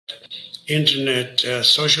internet,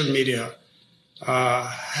 social media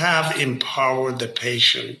have empowered the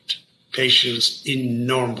patients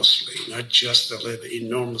enormously, not just the liver,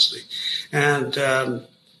 enormously. And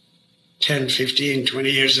 10, 15,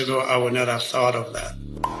 20 years ago, I would not have thought of that.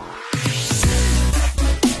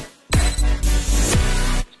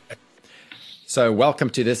 So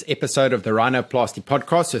welcome to this episode of the Rhinoplasty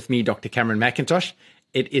podcast with me, Dr. Cameron McIntosh.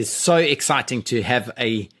 It is so exciting to have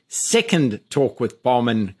a second talk with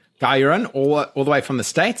Bahman Guyuron, all the way from the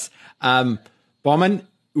States. Bahman,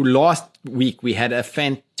 last week we had a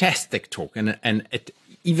fantastic talk, and it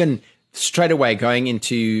even straight away going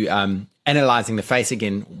into analyzing the face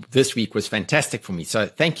again this week was fantastic for me. So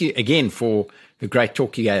thank you again for the great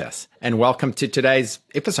talk you gave us, and welcome to today's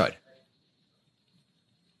episode.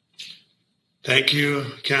 Thank you,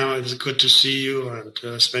 Cam. It's good to see you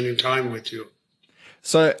and spending time with you.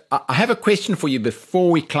 So I have a question for you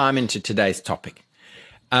before we climb into today's topic.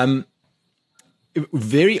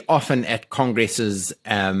 Very often at congresses,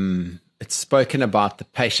 it's spoken about the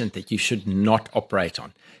patient that you should not operate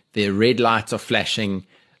on. Their red lights are flashing,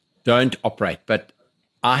 don't operate. But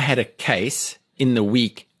I had a case in the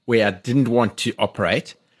week where I didn't want to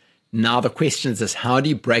operate. Now the question is, how do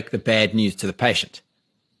you break the bad news to the patient?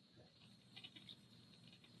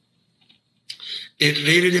 It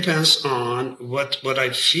really depends on what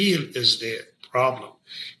I feel is the problem.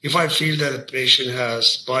 If I feel that a patient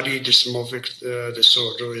has body dysmorphic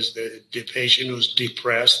disorder, is the patient who's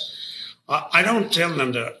depressed, I don't tell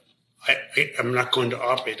them that I'm not going to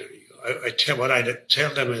operate on you. I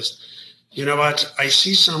tell them is, you know what, I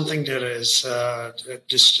see something that is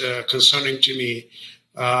concerning to me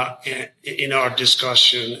in our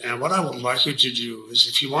discussion, and what I would like you to do is,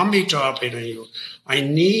 if you want me to operate on you, I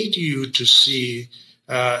need you to see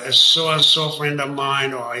a so-and-so friend of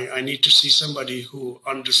mine, or I need to see somebody who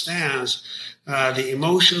understands the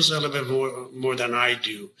emotions a little bit more than I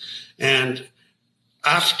do. And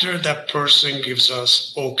after that person gives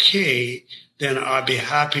us okay, then I'll be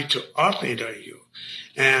happy to operate on you.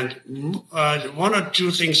 And one or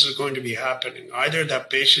two things are going to be happening. Either that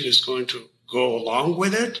patient is going to go along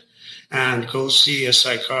with it and go see a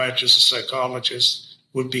psychiatrist, a psychologist,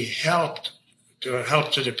 would be help to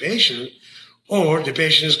the patient, or the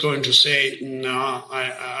patient is going to say, no,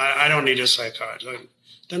 I don't need a psychiatrist.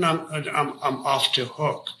 Then I'm off the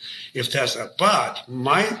hook if that's that. But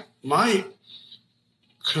my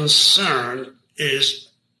concern is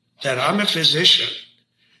that I'm a physician.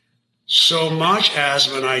 So much as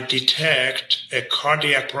when I detect a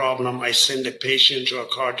cardiac problem, I send the patient to a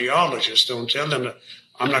cardiologist. Don't tell them that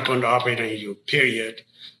I'm not going to operate on you, period.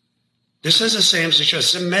 This is the same situation.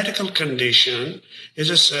 It's a medical condition.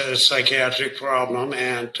 It's a psychiatric problem.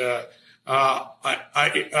 And I'm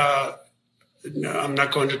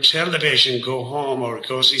not going to tell the patient, go home or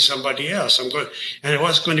go see somebody else. And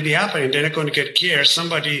what's going to be happening? They're not going to get care.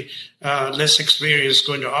 Somebody less experienced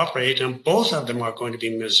going to operate, and both of them are going to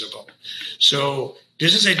be miserable. So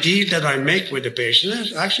this is a deal that I make with the patient.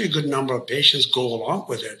 There's actually a good number of patients go along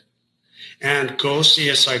with it and go see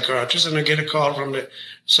a psychiatrist, and I get a call from the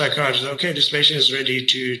psychiatrist, okay, this patient is ready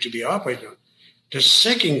to be operated on. The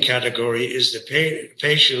second category is the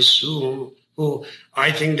patients who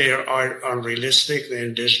I think they are unrealistic,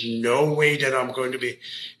 and there's no way that I'm going to be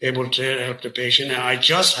able to help the patient. And I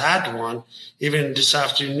just had one even this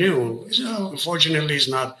afternoon. So unfortunately, it's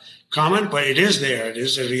not common, but it is there. It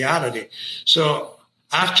is a reality. So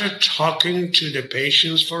after talking to the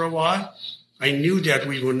patients for a while, I knew that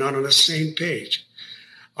we were not on the same page.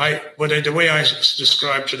 The way I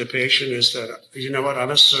describe to the patient is that, you know what,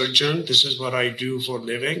 I'm a surgeon. This is what I do for a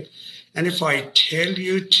living. And if I tell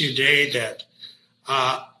you today that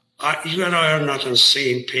you and I are not on the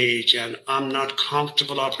same page, and I'm not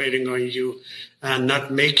comfortable operating on you and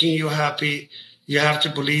not making you happy, you have to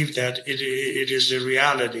believe that it is a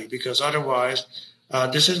reality, because otherwise,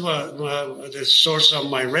 this is the source of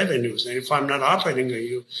my revenues. And if I'm not operating on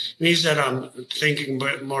you, it means that I'm thinking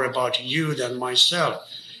more about you than myself.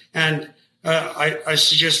 And I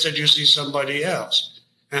suggest that you see somebody else.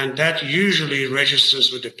 And that usually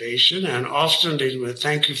registers with the patient, and often they will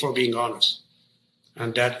thank you for being honest.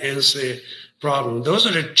 And that ends the problem. Those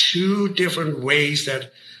are the two different ways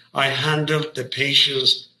that I handled the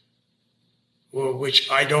patients, which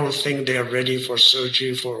I don't think they're ready for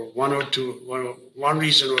surgery for one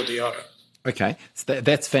reason or the other. Okay, so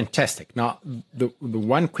that's fantastic. Now, the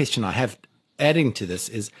one question I have adding to this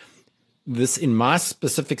is, this in my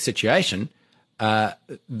specific situation,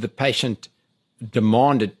 the patient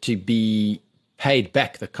demanded to be paid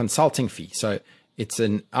back the consulting fee. So it's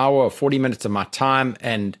an hour or 40 minutes of my time,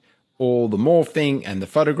 and all the morphing and the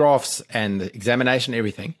photographs and the examination,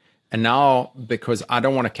 everything. And now, because I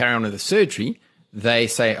don't want to carry on with the surgery, they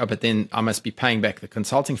say, oh, but then I must be paying back the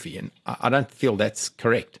consulting fee. And I don't feel that's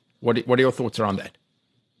correct. What are your thoughts around that?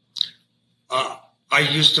 I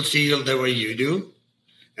used to feel the way you do,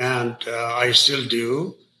 and I still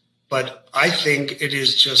do. But I think it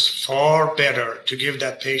is just far better to give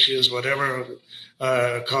that patient whatever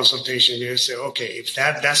consultation you say, okay, if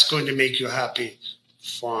that's going to make you happy,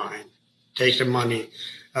 fine. Take the money.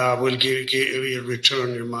 We'll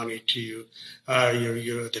return your money to you,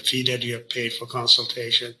 the fee that you have paid for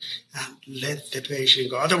consultation, and let the patient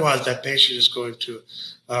go. Otherwise, that patient is going to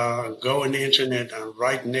go on the internet and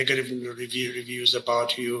write negative reviews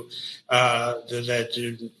about you, that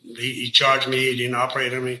he charged me, he didn't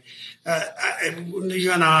operate on me.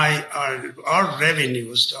 You and our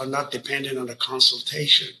revenues are not dependent on the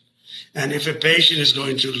consultation. And if a patient is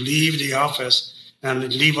going to leave the office and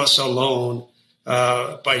leave us alone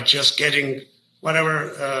by just getting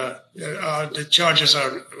whatever, the charges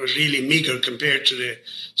are really meager compared to the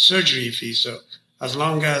surgery fee. So as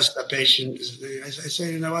long as the patient I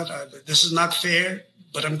say, you know what, this is not fair,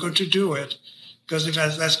 but I'm going to do it because if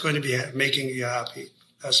that's going to be making you happy,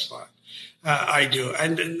 that's fine. I do.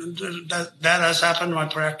 And that has happened in my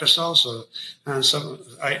practice also. And so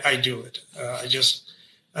I do it.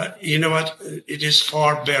 You know what, it is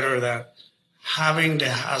far better that having the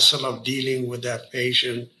hassle of dealing with that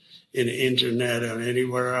patient in the internet or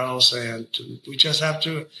anywhere else. And we just have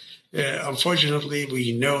to, unfortunately,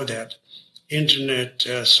 we know that internet,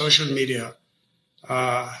 social media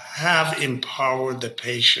have empowered the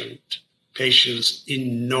patients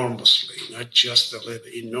enormously, not just the liver,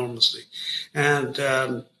 enormously. And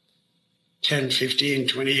 10, 15,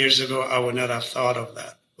 20 years ago, I would not have thought of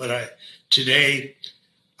that. But today,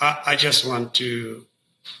 I just want to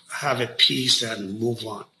have a peace and move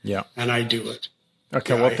on. Yeah. And I do it.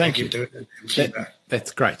 Okay, well, thank you.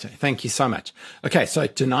 That's great. Thank you so much. Okay, so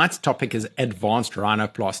tonight's topic is advanced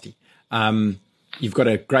rhinoplasty. You've got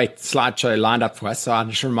a great slideshow lined up for us. So I'll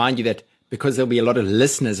just remind you that because there'll be a lot of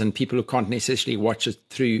listeners and people who can't necessarily watch it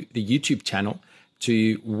through the YouTube channel,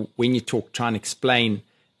 to when you talk, try and explain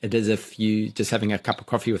it as if you're just having a cup of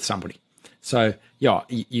coffee with somebody. So, yeah,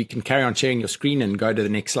 you can carry on sharing your screen and go to the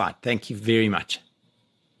next slide. Thank you very much.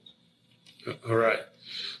 All right.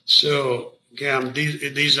 So, again,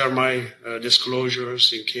 these are my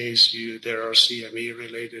disclosures in case there are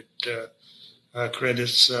CME-related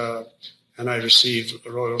credits, and I receive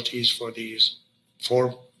royalties for these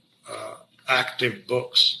 4 active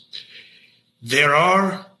books. There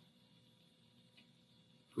are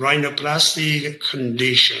rhinoplasty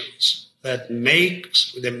conditions that make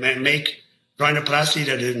rhinoplasty,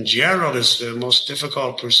 that in general is the most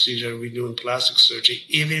difficult procedure we do in plastic surgery,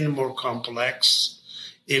 even more complex,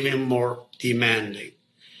 even more demanding.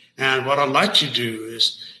 And what I'd like to do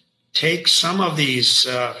is take some of these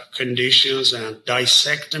conditions and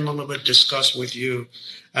dissect them a little bit, discuss with you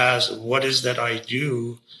as what is that I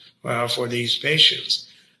do for these patients.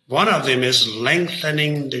 One of them is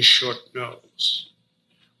lengthening the short nose.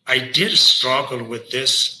 I did struggle with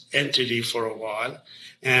this entity for a while,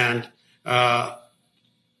 and what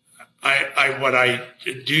I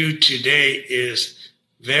do today is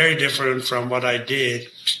very different from what I did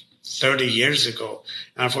 30 years ago.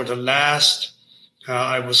 And for the last,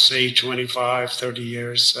 I would say 25, 30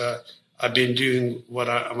 years, I've been doing what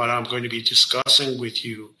I'm going to be discussing with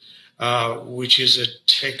you, which is a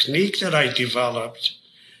technique that I developed.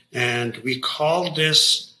 And we call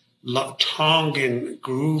this tongue and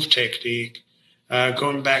groove technique.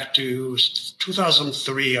 Going back to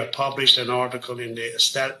 2003, I published an article in the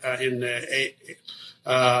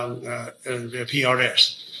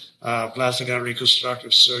PRS, Plastic and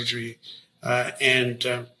Reconstructive Surgery, and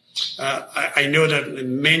I know that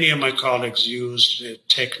many of my colleagues use the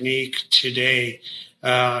technique today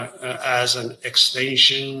as an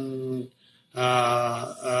extension,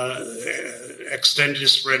 extended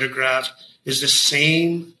spreader graft is the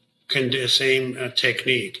same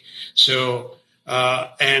technique. So.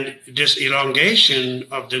 And this elongation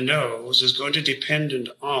of the nose is going to depend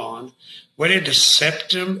on whether the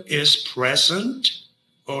septum is present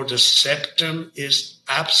or the septum is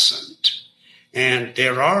absent. And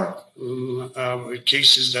there are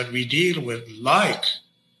cases that we deal with, like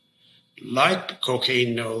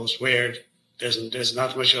cocaine nose, where there's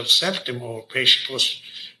not much of septum, or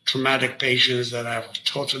post-traumatic patients that have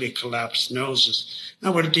totally collapsed noses.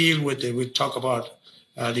 Now we'll deal with it. We'll talk about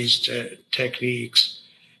these techniques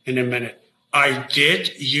in a minute. I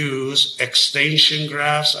did use extension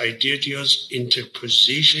grafts. I did use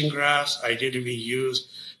interposition grafts. I did even use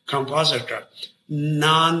composite grafts.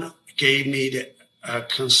 None gave me the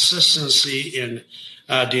consistency in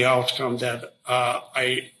the outcome that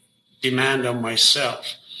I demand of myself.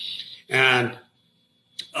 And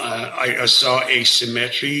I saw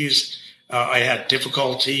asymmetries. I had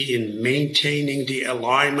difficulty in maintaining the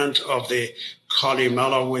alignment of the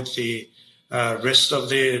columella with the rest of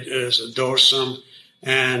the dorsum.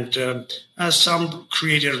 And some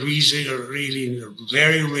created a really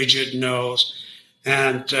very rigid nose,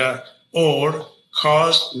 and or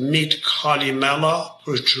caused mid-columella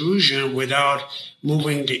protrusion without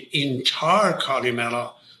moving the entire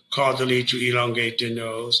columella caudally to elongate the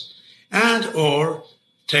nose, and or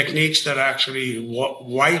techniques that actually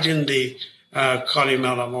widen the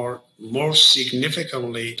columella more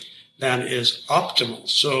significantly than is optimal.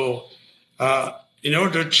 So in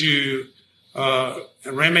order to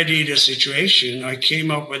remedy the situation, I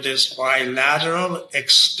came up with this bilateral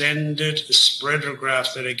extended spreader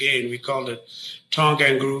graft that, again, we call it tongue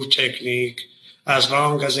and groove technique, as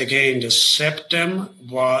long as, again, the septum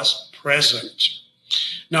was present.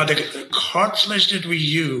 Now, the cartilage that we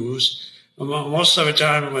use, most of the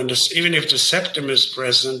time, even if the septum is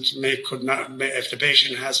present, if the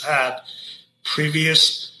patient has had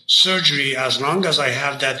previous surgery, as long as I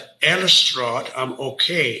have that L-strut, I'm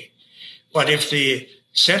okay. But if the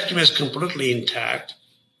septum is completely intact,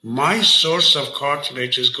 my source of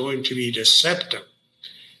cartilage is going to be the septum.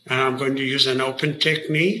 And I'm going to use an open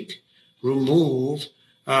technique, remove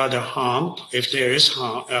the hump, if there is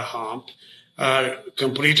a hump,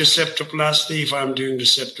 complete the septoplasty if I'm doing the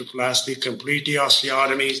septoplasty, complete the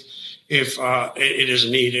osteotomies if it is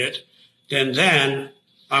needed. Then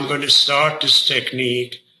I'm going to start this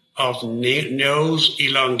technique of nose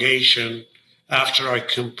elongation after I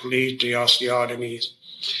complete the osteotomies.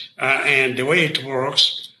 And the way it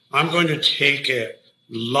works, I'm going to take a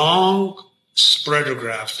long spreader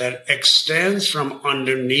graft that extends from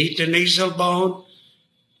underneath the nasal bone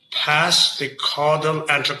past the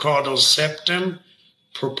antecaudal septum,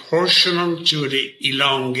 proportional to the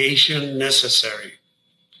elongation necessary.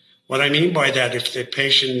 What I mean by that, if the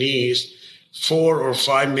patient needs 4 or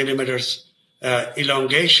 5 millimeters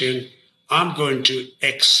elongation, I'm going to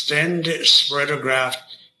extend the spreader graft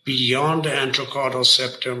beyond the antecaudal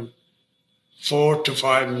septum 4 to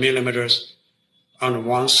 5 millimeters on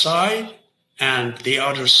one side and the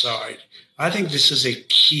other side. I think this is a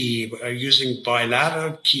key. Using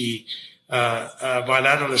bilateral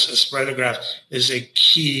spreader graft is a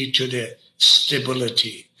key to the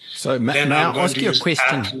stability. So may I ask you a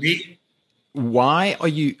question? Why are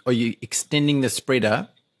you extending the spreader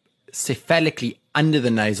cephalically under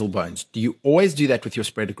the nasal bones? Do you always do that with your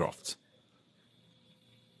spreader grafts?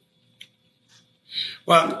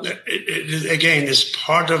 Well, again, it's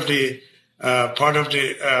part of the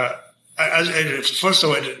first of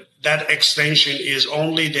all, that extension is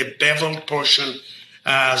only the beveled portion,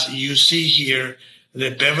 as you see here,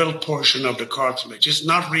 the beveled portion of the cartilage. It's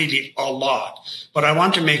not really a lot, but I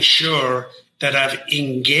want to make sure that I've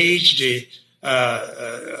engaged the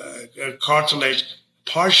cartilage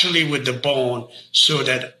partially with the bone, so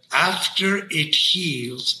that after it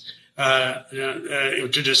heals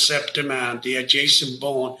to the septum and the adjacent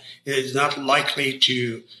bone, it is not likely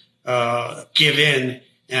to give in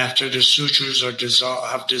after the sutures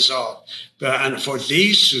have dissolved. And for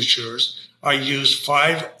these sutures, I use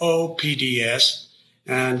 5-0 PDS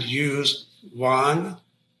and use 1,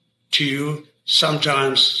 2,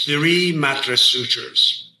 sometimes 3 mattress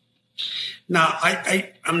sutures. Now,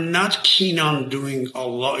 I'm not keen on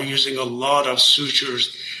using a lot of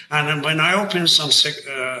sutures. And when I open some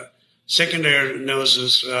secondary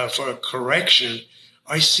noses for correction,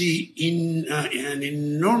 I see an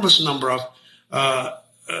enormous number of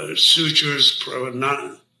sutures,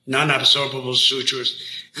 non-absorbable sutures,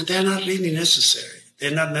 and they're not really necessary.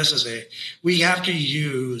 They're not necessary. We have to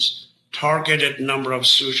use targeted number of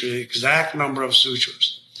sutures, exact number of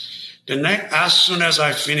sutures. As soon as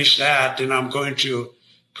I finish that, then I'm going to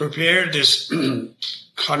prepare this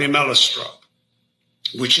columella strap,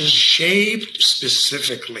 which is shaped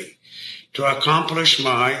specifically to accomplish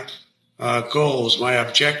my goals, my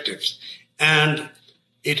objectives. And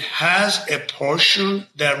it has a portion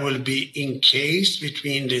that will be encased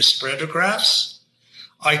between the spreader grafts.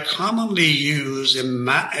 I commonly use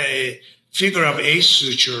a figure of 8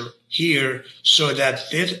 suture here so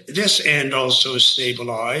that this end also is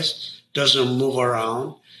stabilized, doesn't move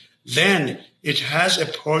around. Then it has a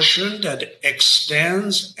portion that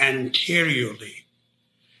extends anteriorly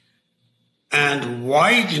and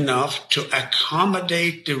wide enough to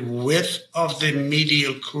accommodate the width of the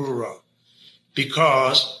medial crura,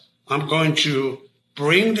 because I'm going to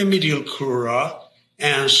bring the medial crura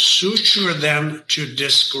and suture them to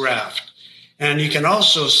this graft. And you can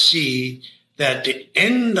also see that the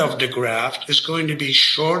end of the graft is going to be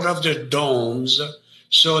short of the domes,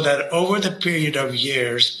 so that over the period of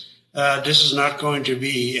years, this is not going to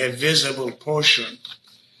be a visible portion.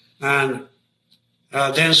 And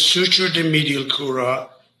then suture the medial crura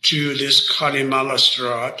to this columella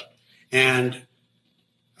strut. And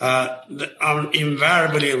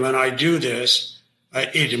invariably, when I do this,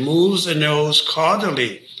 it moves the nose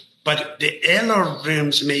caudally, but the alar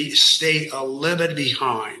rims may stay a little bit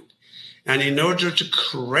behind. And in order to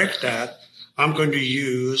correct that, I'm going to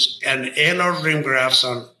use an alar rim graft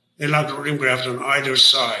on either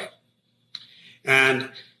side. And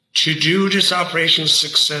to do this operation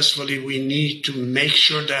successfully, we need to make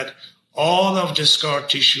sure that all of the scar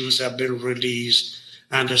tissues have been released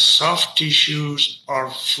and the soft tissues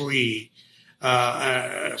are free.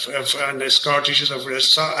 And the scar tissues are free,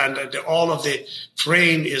 and all of the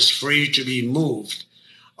frame is free to be moved.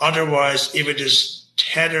 Otherwise, if it is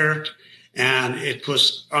tethered and it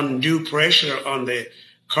puts undue pressure on the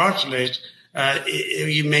cartilage,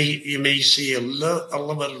 you may see a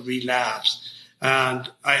little bit of relapse.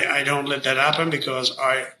 And I don't let that happen, because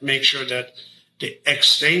I make sure that the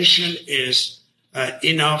extension is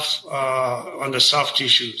enough on the soft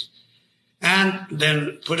tissues. And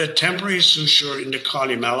then put a temporary suture in the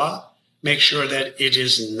columella. Make sure that it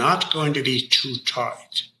is not going to be too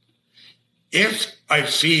tight. If I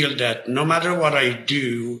feel that no matter what I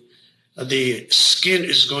do, the skin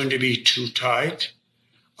is going to be too tight,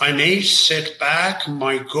 I may set back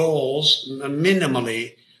my goals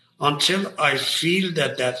minimally until I feel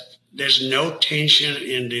that there's no tension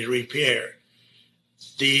in the repair.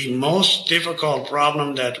 The most difficult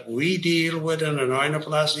problem that we deal with in a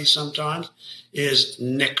rhinoplasty sometimes is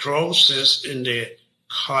necrosis in the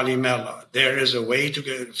columella. There is a way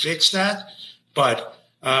to fix that, but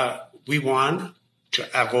we want to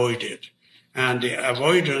avoid it. And the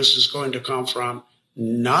avoidance is going to come from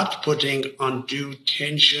not putting undue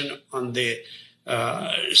tension on the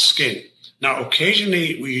skin. Now,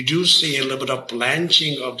 occasionally we do see a little bit of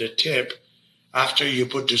blanching of the tip after you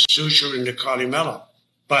put the suture in the columella.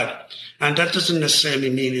 And that doesn't necessarily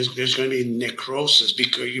mean there's going to be necrosis,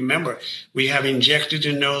 because you remember, we have injected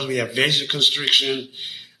the nose, we have vasoconstriction,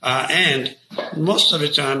 and most of the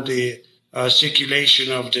time the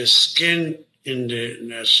circulation of the skin in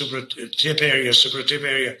the supratip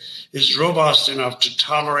area is robust enough to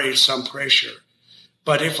tolerate some pressure.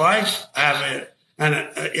 But if I have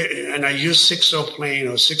and I use 6-0 plane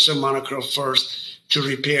or 6-0 monochrome first to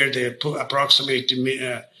repair approximate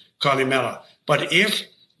the columella. But if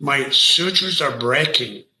my sutures are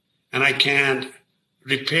breaking and I can't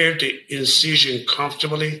repair the incision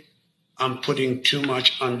comfortably, I'm putting too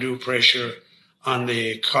much undue pressure on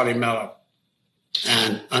the columella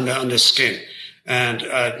and on the skin. And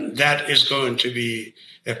that is going to be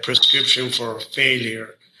a prescription for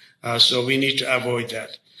failure. So we need to avoid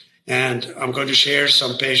that. And I'm going to share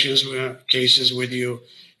some cases with you.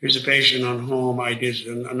 Here's a patient on whom I did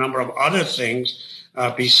a number of other things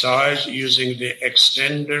besides using the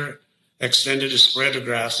extended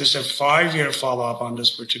spreadographs. This is a 5-year follow-up on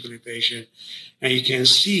this particular patient. And you can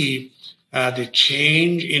see the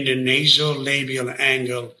change in the nasolabial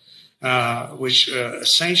angle, which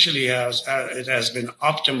essentially it has been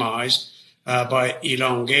optimized by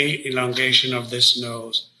elongation of this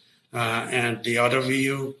nose. And the other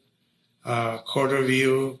view, quarter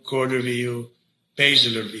view,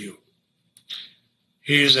 basilar view.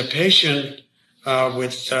 Here's a patient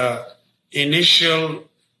with initial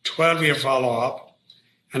 12-year follow-up.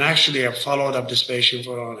 And actually, I've followed up this patient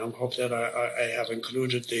I hope that I have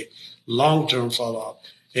included the long-term follow-up.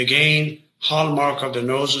 Again, hallmark of the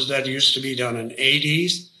noses that used to be done in the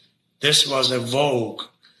 80s. This was a vogue.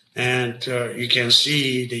 And you can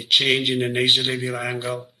see the change in the nasolabial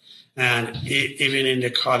angle, and even in the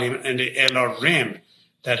column and the alar rim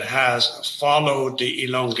that has followed the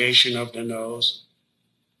elongation of the nose.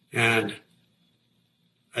 And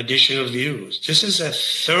additional views. This is a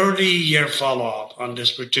 30-year follow-up on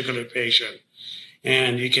this particular patient.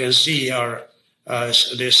 And you can see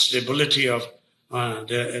the stability of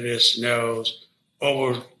this nose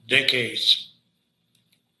over decades.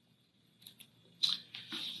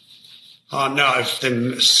 Now, if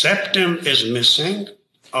the septum is missing,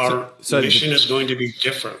 our mission is going to be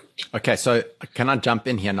different. Okay, so can I jump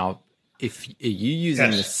in here now? If you're using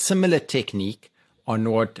a similar technique on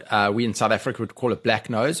what we in South Africa would call a black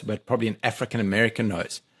nose, but probably an African-American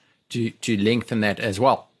nose, to lengthen that as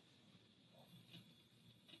well.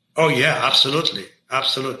 Oh, yeah, absolutely.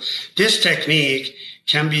 Absolutely. This technique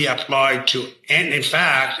can be applied to, and in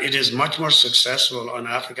fact, it is much more successful on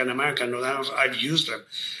African American. I've used them.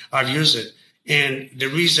 I've used it. And the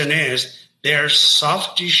reason is their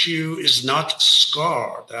soft tissue is not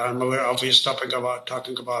scarred. I'm aware of this topic about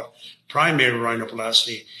talking about primary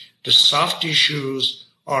rhinoplasty. The soft tissues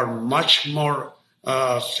are much more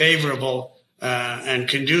favorable and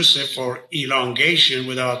conducive for elongation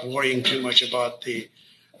without worrying too much about the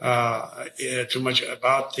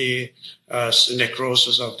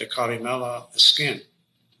necrosis of the columella skin.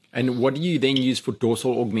 And what do you then use for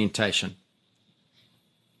dorsal augmentation?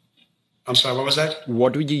 I'm sorry, what was that?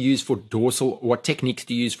 What do you use for dorsal? What techniques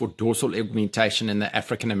do you use for dorsal augmentation in the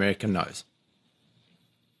African American nose?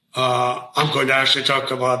 I'm going to actually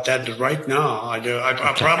talk about that right now.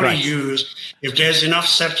 I probably use, if there's enough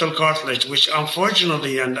septal cartilage, which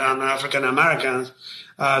unfortunately in African Americans,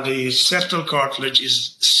 the septal cartilage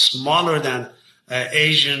is smaller than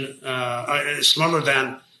smaller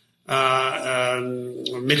than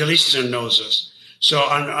Middle Eastern noses. So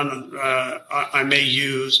I may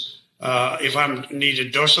use, if I need a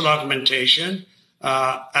dorsal augmentation,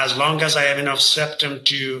 as long as I have enough septum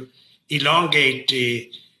to elongate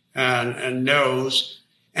the nose.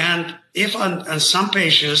 And if on some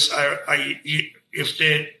patients, if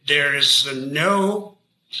there is no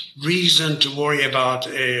reason to worry about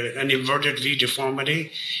an inverted V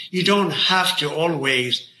deformity, you don't have to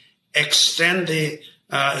always extend the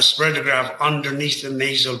spreadograph underneath the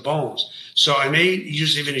nasal bones. So I may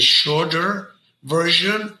use even a shorter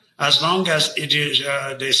version, as long as it is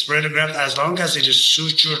the spreadograph, as long as it is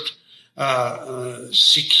sutured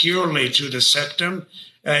securely to the septum,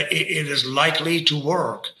 it is likely to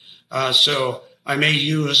work. So I may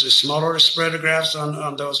use smaller spreadographs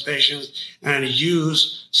on those patients and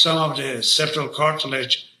use some of the septal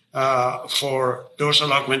cartilage for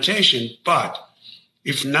dorsal augmentation. But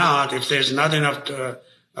if not, if there's not enough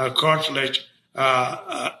cartilage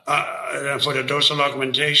for the dorsal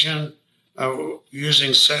augmentation,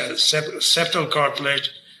 using septal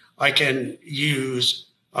cartilage, I can use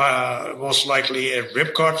most likely a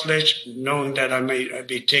rib cartilage, knowing that I may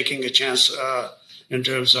be taking a chance in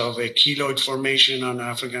terms of a keloid formation on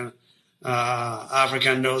African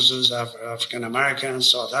noses, African American,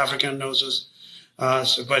 South African noses.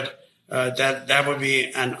 But that would be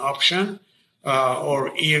an option,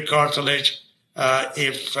 or ear cartilage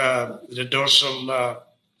if the dorsal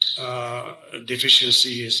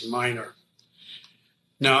deficiency is minor.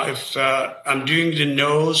 Now, if I'm doing the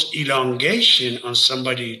nose elongation on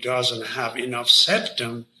somebody who doesn't have enough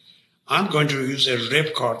septum, I'm going to use a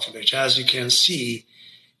rib cartilage. As you can see,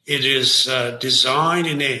 it is designed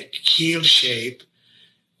in a keel shape,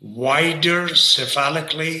 wider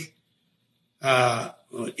cephalically, wider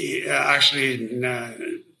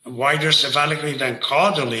cephalically than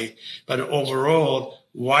caudally, but overall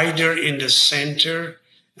wider in the center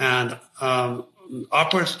and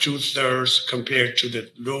upper two-thirds compared to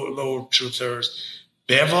the lower two-thirds.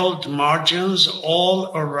 Beveled margins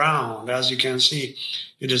all around. As you can see,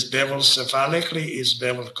 it is beveled cephalically, it's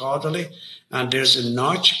beveled caudally, and there's a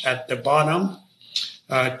notch at the bottom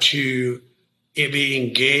to be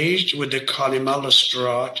engaged with the columella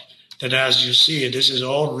strut. That, as you see, this is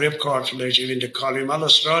all rib cartilage. Even the columella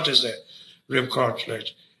strut is a rib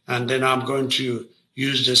cartilage. And then I'm going to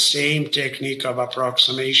use the same technique of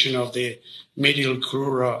approximation of the medial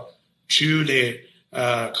crura to the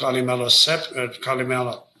columella.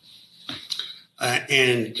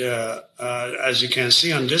 As you can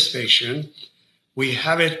see on this patient, we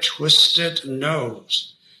have a twisted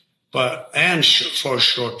nose, and for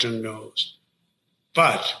shortened nose.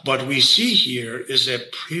 But what we see here is a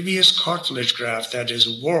previous cartilage graft that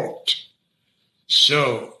is warped.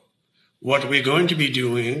 So what we're going to be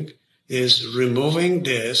doing is removing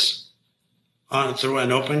this through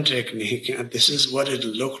an open technique. And this is what it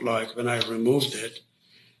looked like when I removed it.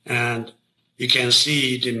 And you can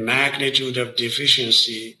see the magnitude of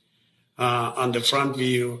deficiency on the front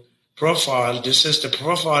view profile. This is the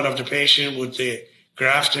profile of the patient with the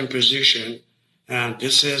graft in position. And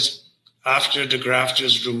this is after the graft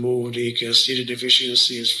is removed. You can see the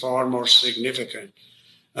deficiency is far more significant.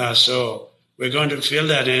 So we're going to fill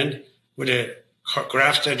that in with a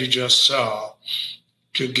graft that you just saw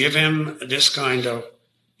to give him this kind of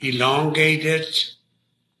elongated,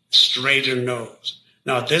 straighter nose.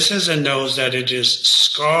 Now, this is a nose that it is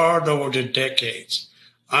scarred over the decades.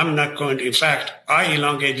 I'm not going to, in fact, I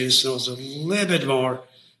elongated this nose a little bit more,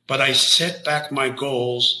 but I set back my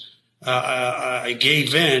goals. I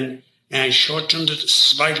gave in and shortened it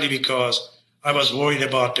slightly because I was worried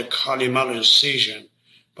about the columella incision.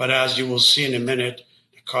 But as you will see in a minute,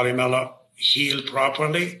 the columella healed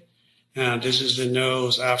properly. And this is the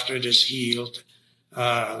nose after it is healed.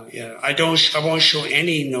 I won't show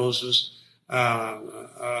any noses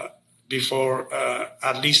before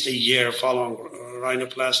at least a year following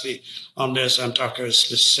rhinoplasty, unless I'm talking a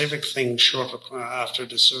specific thing short after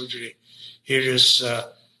the surgery. Here is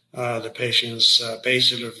the patient's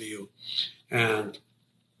basilar view, and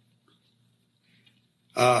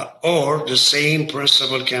or the same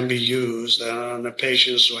principle can be used on the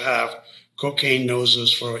patients who have cocaine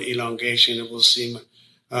noses for elongation. We'll see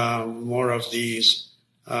more of these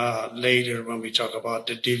later when we talk about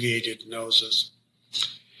the deviated noses.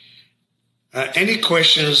 Any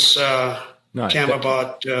questions, Cam,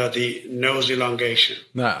 about the nose elongation?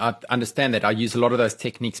 No, I understand that. I use a lot of those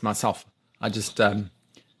techniques myself. I just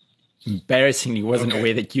embarrassingly wasn't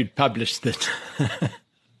aware that you'd published it.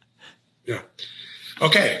 Yeah.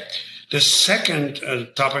 Okay. The second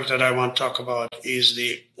topic that I want to talk about is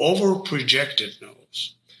the overprojected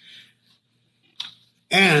nose.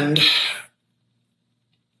 And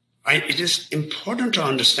it is important to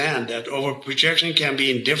understand that overprojection can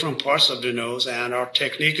be in different parts of the nose, and our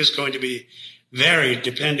technique is going to be varied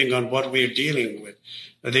depending on what we're dealing with.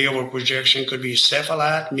 The overprojection could be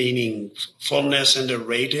cephalad, meaning fullness in the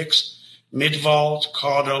radix, midvault,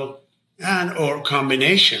 caudal, and or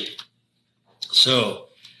combination. So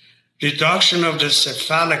reduction of the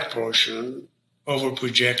cephalic portion,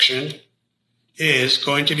 overprojection, is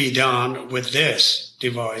going to be done with this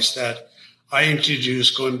device that I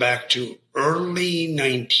introduced going back to early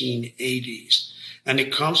 1980s. And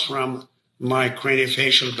it comes from my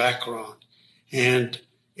craniofacial background. And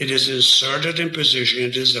it is inserted in position.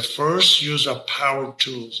 It is the first use of power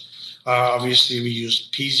tools. Obviously, we use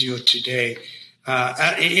PZO today.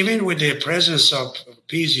 Even with the presence of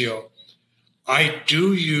PZO, I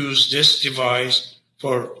do use this device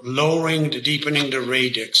for lowering, deepening the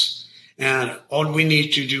radix. And all we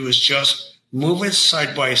need to do is just move it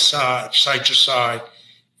side by side, side to side,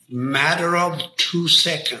 matter of 2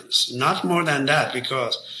 seconds, not more than that,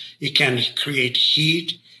 because it can create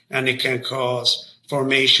heat and it can cause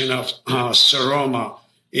formation of seroma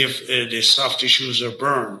if the soft tissues are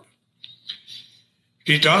burned.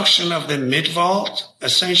 Reduction of the midvault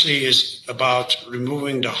essentially is about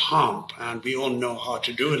removing the hump, and we all know how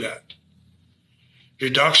to do that.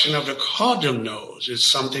 Reduction of the caudal nose is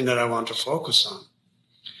something that I want to focus on.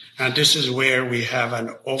 And this is where we have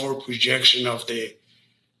an overprojection of the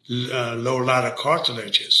lower lateral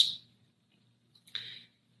cartilages.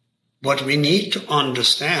 What we need to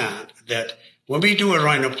understand that when we do a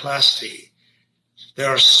rhinoplasty, there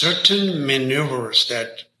are certain maneuvers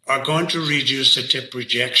that are going to reduce the tip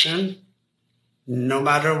projection, no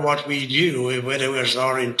matter what we do, whether it's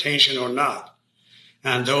our intention or not.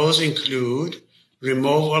 And those include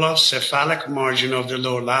removal of cephalic margin of the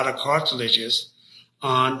lower lateral cartilages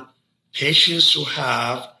on patients who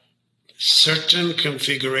have certain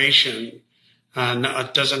configuration, and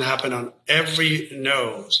it doesn't happen on every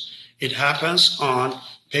nose. It happens on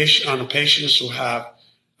patients who have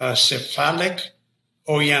a cephalic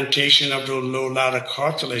orientation of the lower lateral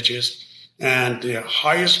cartilages, and the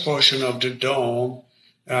highest portion of the dome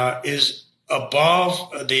is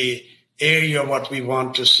above the area what we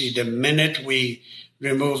want to see. The minute we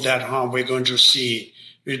remove that hump, we're going to see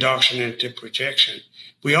reduction in tip projection.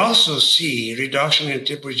 We also see reduction in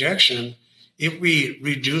tip projection if we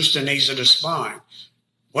reduce the nasal spine.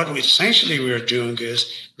 What we are doing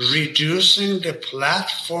is reducing the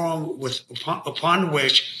platform upon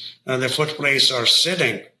which the foot plates are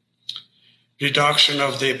sitting. Reduction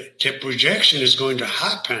of the tip projection is going to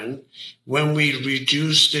happen when we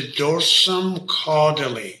reduce the dorsum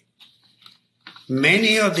caudally.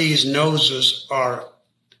 Many of these noses are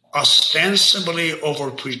ostensibly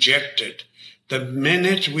overprojected. The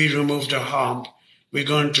minute we remove the hump, we're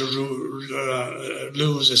going to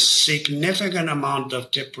lose a significant amount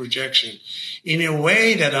of tip projection in a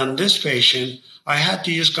way that on this patient, I had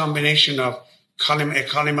to use combination of a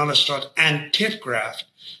columella strut and tip graft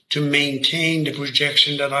to maintain the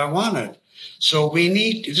projection that I wanted. So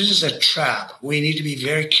this is a trap. We need to be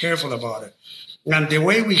very careful about it. And the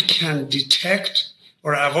way we can detect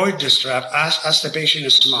or avoid this trap, as the patient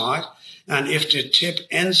is smart, and if the tip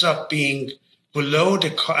ends up being below the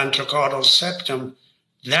anterocaudal septum,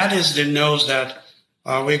 that is the nose that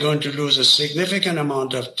we're going to lose a significant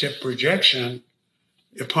amount of tip projection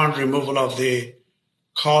upon removal of the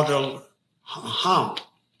caudal hump.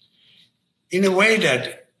 In a way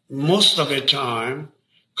that most of the time,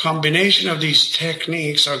 combination of these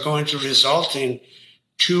techniques are going to result in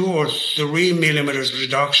 2 or 3 millimeters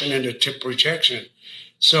reduction in the tip projection.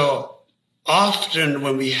 So often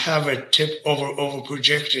when we have a tip over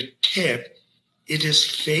projected tip, it is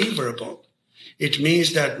favorable. It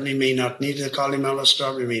means that we may not need a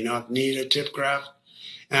columella, we may not need a tip graft,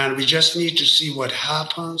 and we just need to see what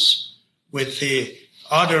happens with the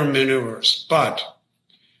other maneuvers. But,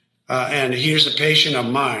 and here's a patient of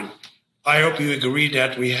mine. I hope you agree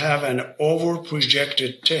that we have an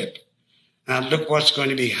over-projected tip. And look what's going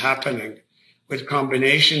to be happening with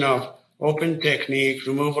combination of open technique,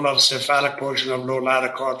 removal of cephalic portion of lower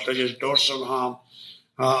lateral cartilages, dorsal hump,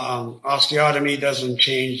 osteotomy doesn't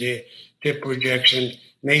change the tip projection,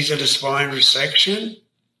 nasal spine resection.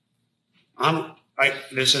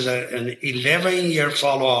 This is an 11-year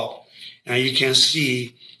follow-up, and you can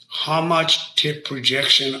see how much tip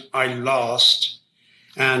projection I lost.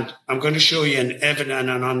 And I'm going to show you an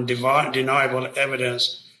undeniable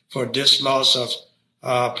evidence for this loss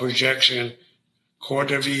of projection.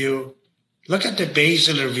 Quarter view. Look at the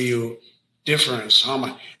basilar view difference. How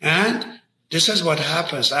much? And this is what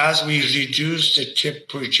happens as we reduce the tip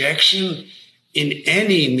projection in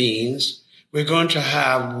any means. We're going to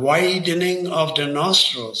have widening of the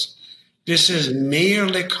nostrils. This is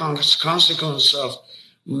merely consequence of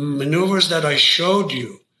maneuvers that I showed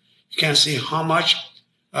you. You can see how much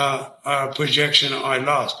projection I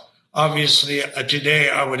lost. Obviously, today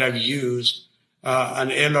I would have used an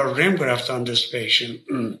LR rim graft on this patient.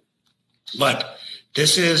 But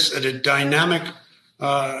this is the dynamic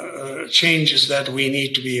changes that we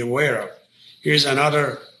need to be aware of. Here's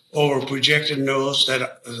another over-projected nose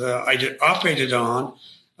that I operated on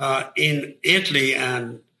in Italy,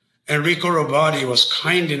 and Enrico Robati was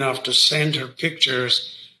kind enough to send her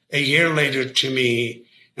pictures a year later to me,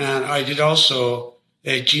 and I did also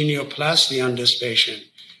a genioplasty on this patient.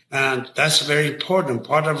 And that's very important.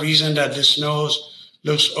 Part of the reason that this nose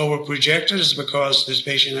looks over-projected is because this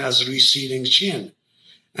patient has a receding chin.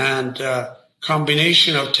 And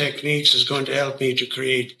combination of techniques is going to help me to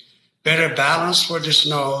create better balance for this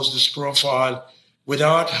nose, this profile,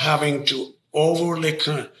 without having to overly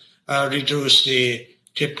reduce the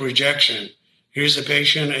tip projection. Here's the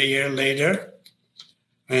patient a year later,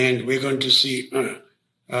 and we're going to see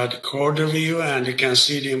the quarter view, and you can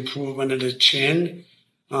see the improvement of the chin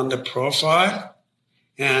on the profile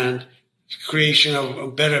and creation of a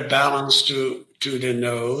better balance to the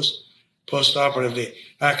nose postoperatively.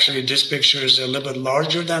 Actually, this picture is a little bit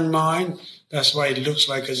larger than mine. That's why it looks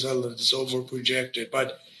like it's over-projected.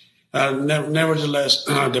 But nevertheless,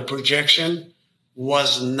 the projection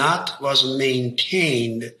was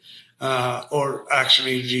maintained or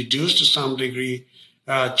actually reduced to some degree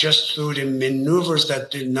just through the maneuvers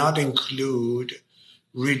that did not include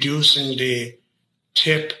reducing the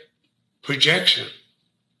tip projection.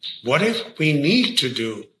 What if we need to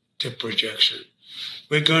do tip projection?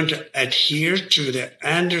 We're going to adhere to the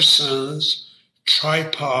Anderson's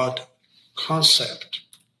tripod concept.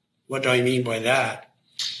 What do I mean by that?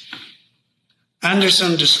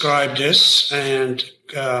 Anderson described this and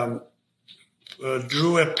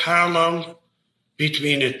drew a parallel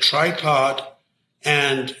between a tripod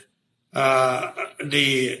and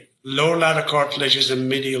the lower lateral cartilages and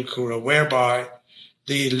medial crura, whereby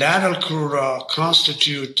the lateral crura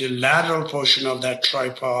constitute the lateral portion of that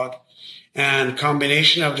tripod, and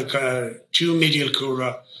combination of the two medial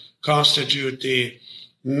crura constitute the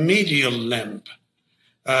medial limb.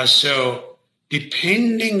 So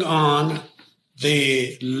depending on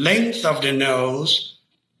the length of the nose,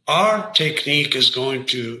 our technique is going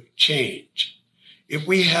to change. If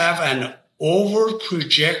we have an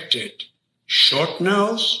over-projected short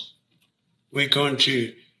nose, we're going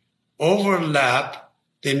to overlap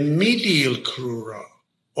the medial crura.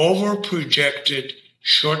 Over-projected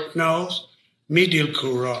short nose, medial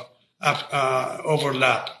crura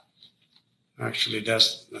overlap. Actually,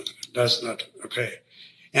 that's not okay.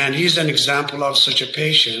 And here's an example of such a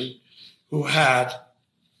patient who had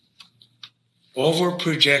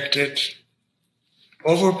over-projected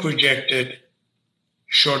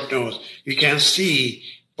short nose. You can see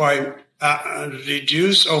by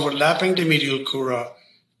overlapping the medial crura,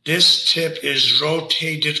 this tip is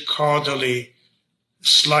rotated caudally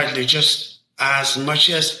slightly, just as much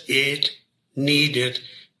as it needed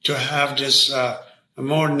to have this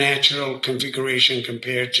more natural configuration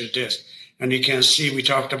compared to this. And you can see, we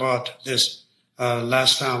talked about this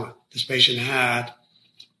last time. This patient had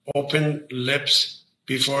open lips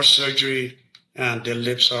before surgery, and the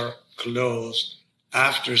lips are closed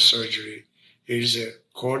after surgery. Here's a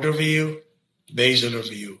quarter view, basilar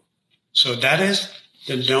view. So that is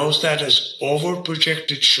the nose that is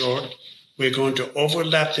over-projected short. We're going to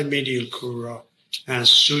overlap the medial crura and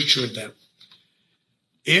suture them.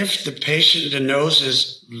 If the nose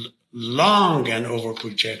is long and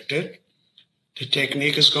overprojected, the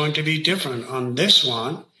technique is going to be different. On this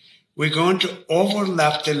one, we're going to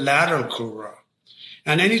overlap the lateral crura.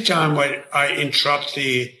 And anytime I interrupt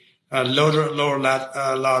the lower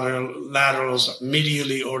laterals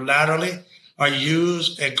medially or laterally, I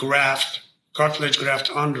use a graft, cartilage graft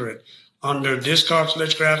under it. Under this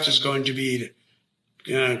cartilage graft is going to be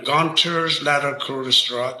Gonter's lateral crura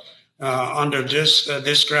strut. Under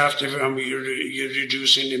this graft, if you're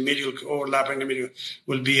reducing the medial, overlapping the medial,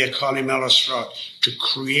 will be a columella strut to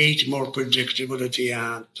create more predictability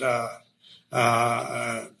and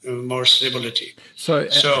more stability. So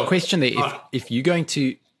a question there, if you're going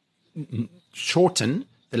to shorten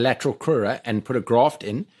the lateral crura and put a graft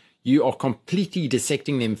in, you are completely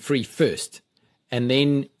dissecting them free first, and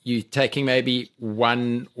then you're taking maybe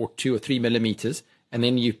 1 or 2 or 3 millimeters, and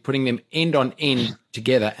then you're putting them end on end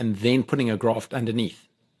together and then putting a graft underneath.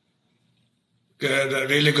 Good, a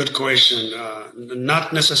really good question.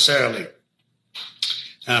 Not necessarily.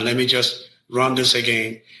 Let me just run this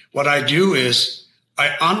again. What I do is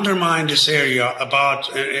I undermine this area about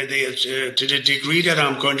to the degree that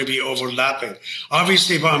I'm going to be overlapping.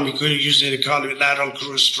 Obviously, if I'm going to use the lateral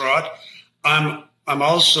crura strut, I'm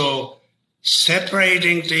also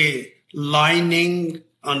separating the lining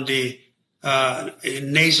on the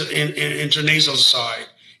intranasal side,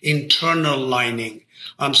 internal lining.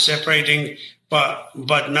 I'm separating, but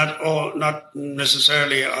not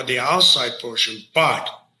necessarily the outside portion. But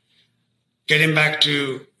getting back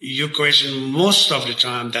to your question, most of the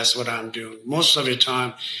time, that's what I'm doing. Most of the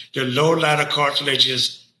time, the lower lateral cartilage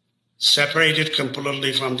is separated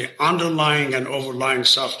completely from the underlying and overlying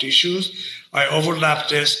soft tissues. I overlap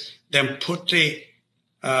this, then put the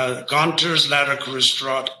Gonter's lateral crura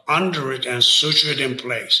strut under it and suture it in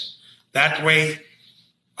place. That way,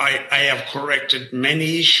 I have corrected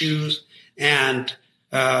many issues, and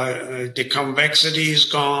the convexity is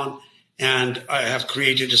gone, and I have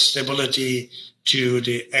created a stability to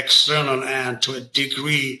the external and to a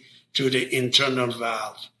degree to the internal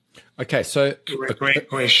valve. Okay, so great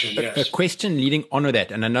question. Yes. A question leading on to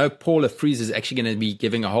that, and I know Paul Fries is actually going to be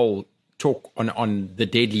giving a whole talk on the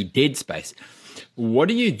deadly dead space. What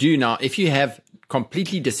do you do now if you have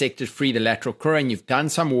completely dissected free the lateral crura and you've done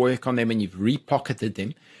some work on them and you've repocketed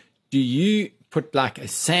them? Do you put like a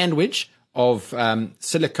sandwich of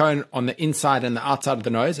silicone on the inside and the outside of the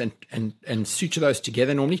nose and suture those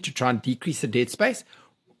together normally to try and decrease the dead space?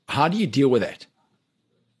 How do you deal with that?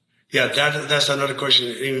 Yeah, that's another question.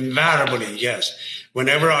 Invariably, yes.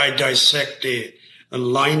 Whenever I dissect the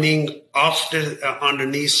lining of the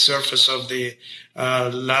underneath surface of the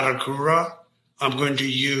lateral crura, I'm going to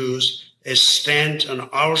use a stent on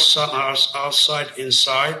outside,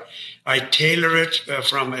 inside. I tailor it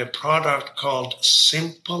from a product called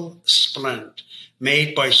Simple Splint,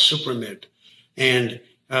 made by Supermid. And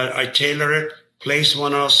I tailor it, place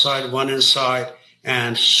one outside, one inside,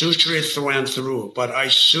 and suture it through and through. But I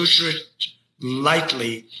suture it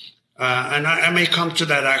lightly, and I may come to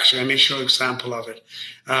that actually. I may show an example of it.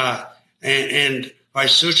 And I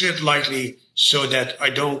suture it lightly so that I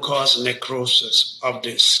don't cause necrosis of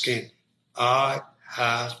the skin. I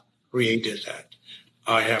have created that.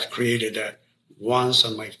 I have created that once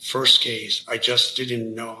on my first case. I just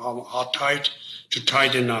didn't know how tight to tie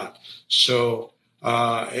the knot. So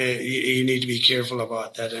you need to be careful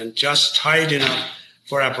about that and just tie the knot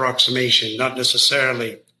for approximation, not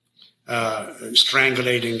necessarily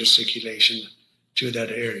strangulating the circulation to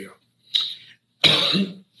that area.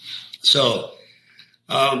 So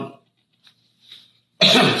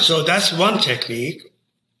that's one technique.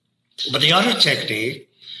 But the other technique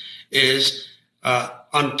is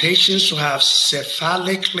on patients who have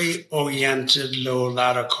cephalically oriented lower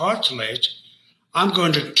lateral cartilage, I'm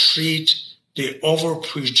going to treat the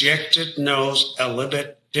overprojected nose a little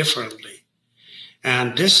bit differently.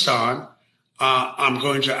 And this time, I'm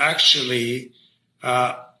going to actually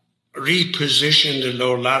reposition the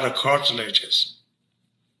lower lateral cartilages.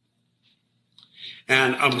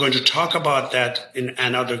 And I'm going to talk about that in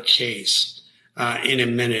another case in a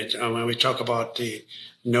minute when we talk about the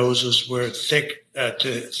noses where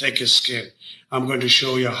thickest skin. I'm going to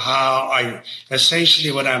show you how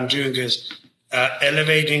essentially what I'm doing is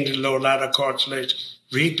elevating the lower lateral cartilage,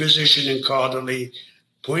 repositioning caudally,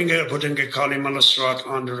 putting a columella strut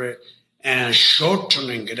under it, and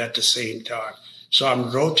shortening it at the same time. So I'm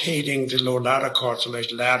rotating the lower lateral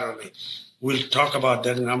cartilage laterally. We'll talk about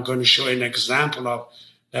that, and I'm going to show you an example of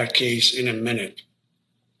that case in a minute.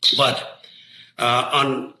 But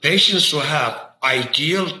on patients who have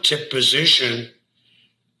ideal tip position,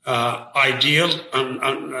 ideal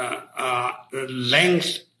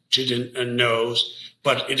length to the nose,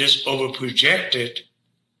 but it is overprojected,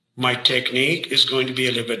 my technique is going to be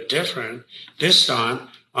a little bit different. This time,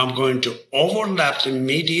 I'm going to overlap the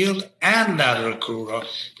medial and lateral crura,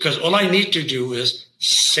 because all I need to do is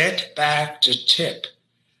set back the tip.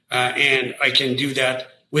 And I can do that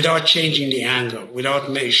without changing the angle,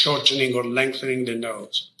 without shortening or lengthening the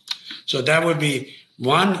nose. So that would be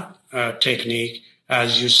one technique,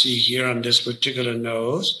 as you see here on this particular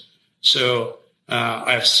nose. So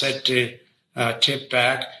I've set the tip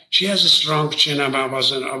back. She has a strong chin. I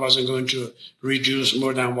wasn't going to reduce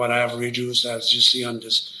more than what I've reduced, as you see on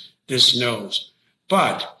this nose.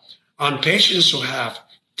 But on patients who have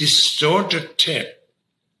distorted tip,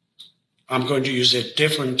 I'm going to use a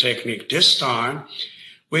different technique. This time,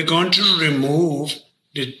 we're going to remove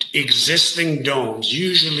the existing domes.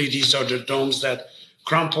 Usually, these are the domes that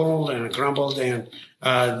crumpled, and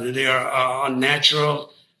they are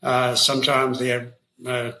unnatural. Sometimes they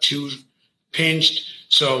are too pinched.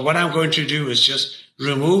 So what I'm going to do is just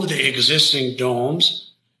remove the existing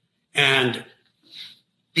domes, and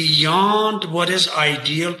beyond what is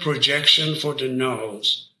ideal projection for the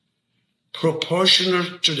nose,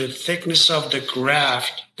 proportional to the thickness of the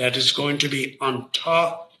graft that is going to be on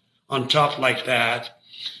top like that.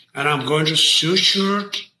 And I'm going to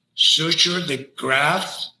suture the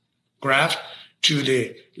graft to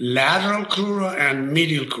the lateral crura and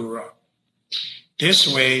medial crura.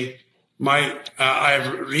 This way,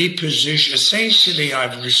 I've repositioned, essentially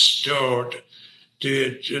I've restored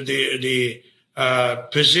the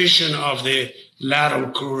position of the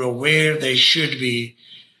lateral crura where they should be.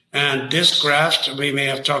 And this graft, we may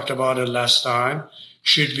have talked about it last time,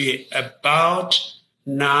 should be about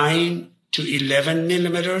 9 to 11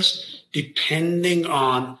 millimeters, depending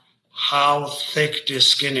on how thick the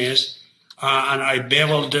skin is. And I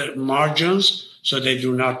beveled the margins so they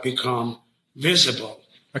do not become visible.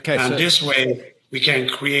 Okay. And this way, we can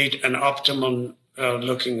create an optimal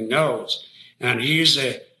looking nose. And here's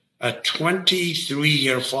a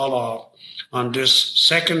 23-year follow-up on this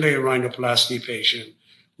secondary rhinoplasty patient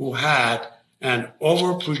who had an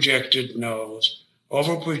overprojected nose,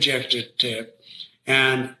 overprojected tip,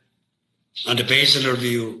 and on the basilar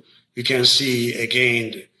view, you can see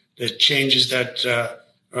again the changes that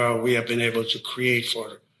we have been able to create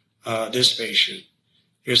for this patient.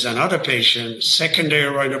 Here's another patient,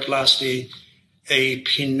 secondary rhinoplasty, a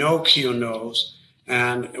Pinocchio nose,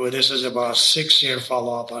 and this is about 6-year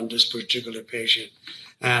follow-up on this particular patient.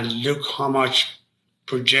 And look how much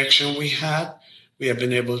projection we had. We have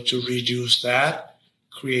been able to reduce that,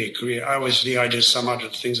 create. Obviously, I did some other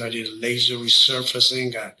things. I did laser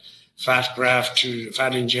resurfacing,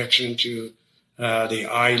 fat injection to the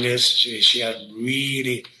eyelids. She had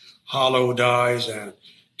really hollowed eyes, and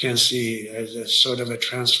can see as a sort of a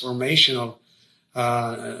transformational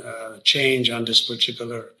change on this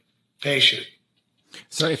particular patient.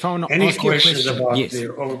 So if I want to Any ask you a questions question, about yes. the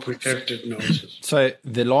overprotected noses? So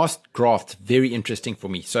the last graft, very interesting for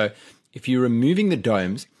me. So if you're removing the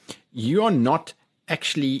domes, you are not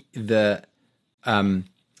actually the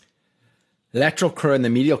lateral crura and the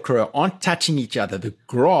medial crura aren't touching each other. The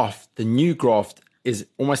graft, the new graft, is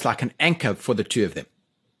almost like an anchor for the two of them.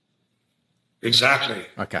 Exactly.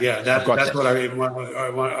 Okay. Yeah, that's what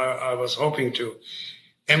I was hoping to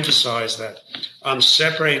emphasize, that I'm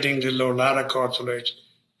separating the lower lateral cartilage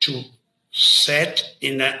to set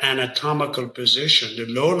in an anatomical position. The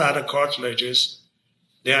lower lateral cartilages,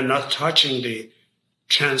 they are not touching the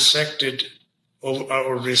transected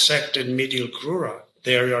or resected medial crura.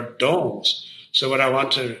 They are domes. So what I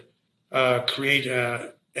want to create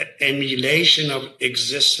an emulation of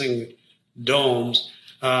existing domes,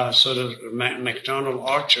 sort of McDonald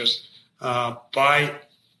arches, by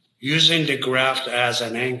using the graft as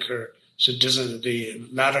an anchor, so the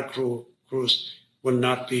lateral crus will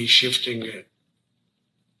not be shifting it.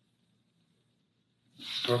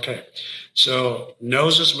 Okay, so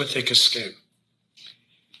noses with thicker skin.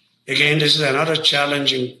 Again, this is another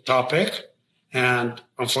challenging topic, and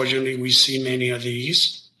unfortunately, we see many of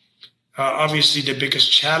these. Obviously, the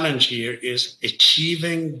biggest challenge here is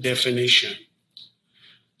achieving definition.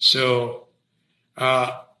 So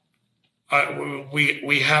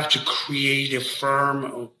we have to create a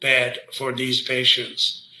firm bed for these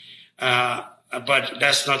patients. But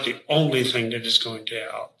that's not the only thing that is going to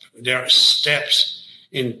help. There are steps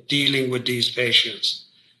in dealing with these patients.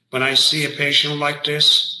 When I see a patient like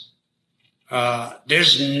this,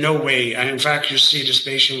 there's no way. In fact, you see this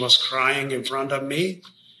patient was crying in front of me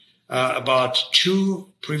about 2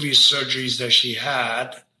 previous surgeries that she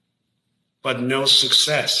had, but no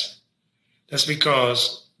success. That's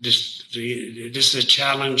because this is a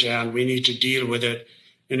challenge, and we need to deal with it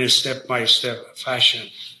in a step-by-step fashion.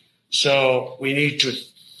 So we need to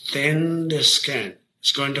thin the skin.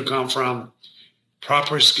 It's going to come from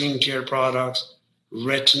proper skincare products,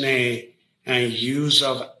 retin-A, and use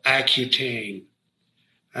of Accutane.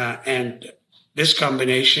 And this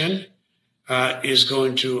combination is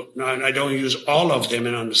going to, I don't use all of them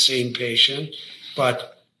on the same patient,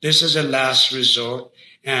 but this is a last resort.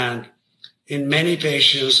 And in many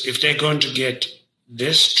patients, if they're going to get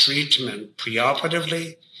this treatment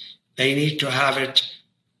preoperatively, they need to have it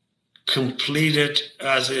completed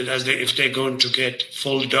if they're going to get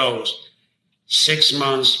full dose 6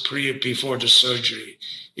 months before the surgery.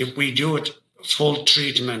 If we do it full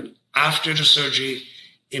treatment after the surgery,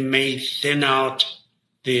 it may thin out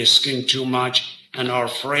the skin too much and our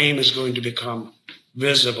frame is going to become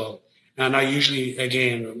visible. And I usually,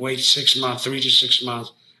 again, wait 6 months, 3 to 6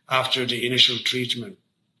 months after the initial treatment.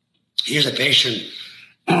 Here's a patient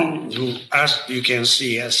who, as you can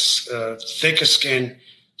see, has thicker skin,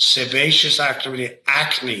 sebaceous activity,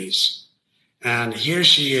 acne. And here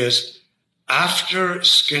she is after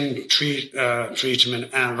skin treatment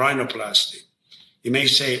and rhinoplasty. You may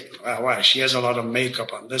say, wow, she has a lot of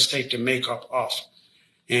makeup on. Let's take the makeup off.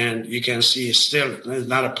 And you can see still, it's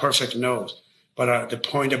not a perfect nose. But the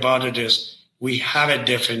point about it is we have a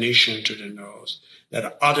definition to the nose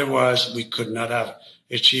that otherwise we could not have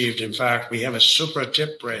achieved. In fact, we have a super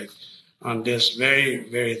tip break on this very,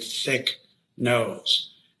 very thick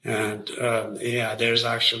nose. And there's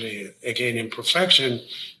actually, again, imperfection.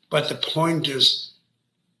 But the point is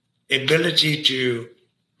ability to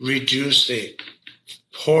reduce the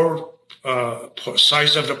pore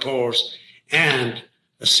size of the pores and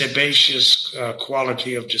the sebaceous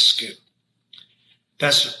quality of the skin.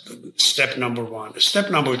 That's step number one. Step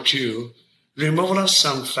number two, removal of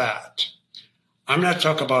some fat. I'm not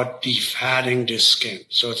talking about defatting the skin.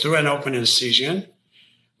 So through an open incision,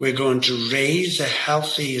 we're going to raise the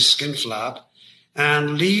healthy skin flap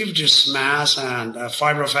and leave this mass and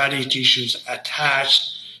fibrofatty tissues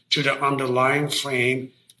attached to the underlying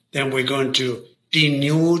frame. Then we're going to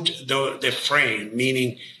denude the frame,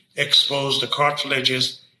 meaning expose the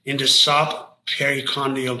cartilages in the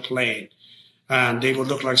subperitoneal plane. And they will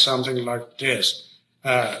look like something like this,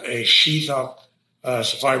 a sheath of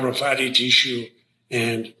fibrofatty tissue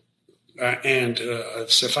and a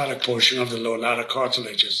cephalic portion of the lower lateral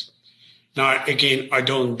cartilages. Now, again, I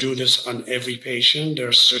don't do this on every patient. There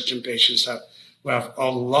are certain patients who have a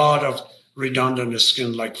lot of redundant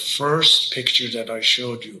skin, like first picture that I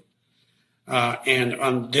showed you. And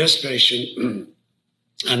on this patient,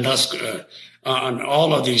 and thus on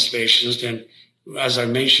all of these patients, then, as I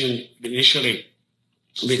mentioned initially,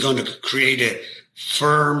 we're going to create a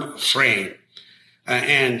firm frame.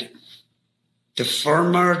 And the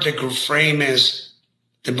firmer the frame is,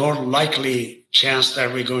 the more likely chance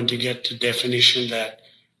that we're going to get the definition that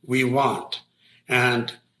we want.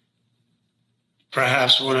 And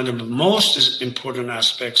perhaps one of the most important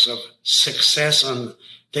aspects of success on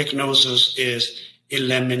thick noses is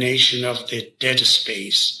elimination of the dead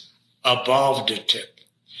space above the tip.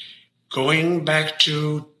 Going back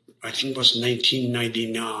to, I think it was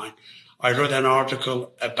 1999, I wrote an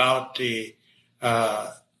article about the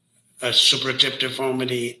supratip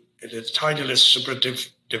deformity. The title is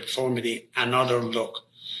Supratip Deformity, Another Look.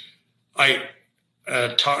 I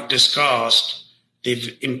discussed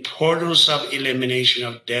the importance of elimination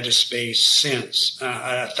of dead space since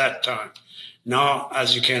at that time. Now,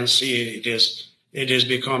 as you can see, it is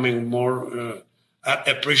becoming more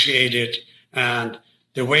appreciated, and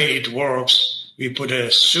the way it works, we put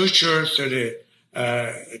a suture to the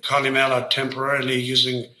columella temporarily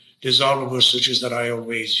using dissolvable sutures that I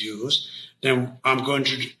always use. Then I'm going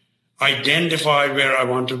to identify where I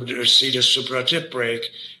want to see the supratip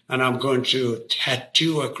break, and I'm going to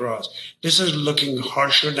tattoo across. This is looking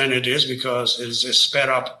harsher than it is because it's a sped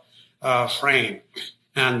up frame.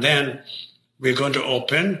 And then we're going to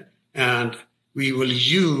open, and we will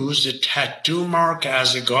use the tattoo mark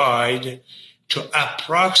as a guide to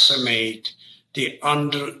approximate the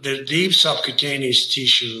deep subcutaneous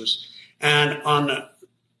tissues. And on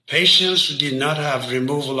patients who did not have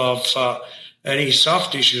removal of any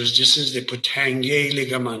soft tissues, this is the Potentier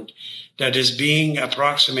ligament that is being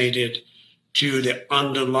approximated to the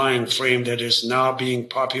underlying frame that is now being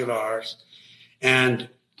popularized. And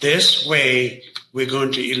this way, we're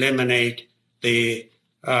going to eliminate the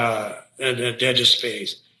dead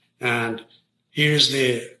space. And here's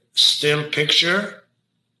the still picture.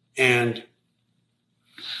 And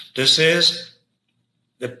this is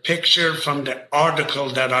the picture from the article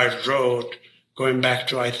that I wrote going back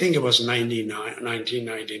to, I think it was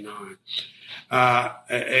 1999.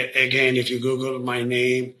 Again, if you Google my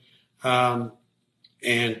name and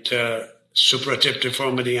supratip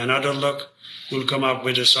deformity, another look will come up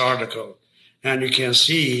with this article. And you can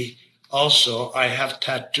see also I have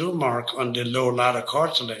tattoo mark on the lower lateral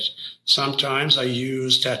cartilage. Sometimes I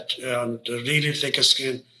use that on the really thicker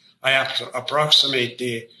skin. I have to approximate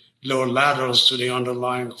the lower laterals to the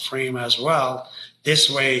underlying frame as well. This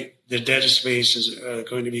way, the dead space is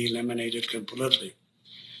going to be eliminated completely.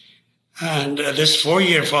 And this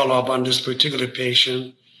 4-year follow-up on this particular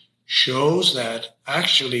patient shows that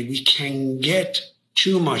actually we can get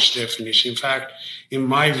too much definition. In fact, in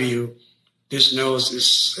my view, this nose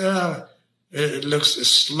is it looks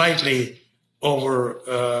slightly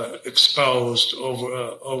exposed,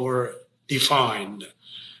 over defined.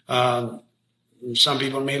 Some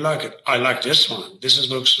people may like it. I like this one.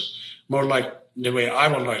 Looks more like the way I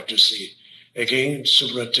would like to see. Again,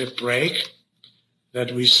 supratip break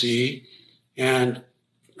that we see, and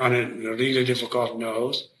on a really difficult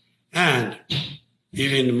nose, and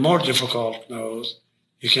even more difficult nose,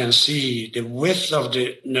 you can see the width of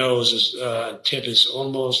the nose tip is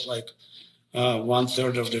almost like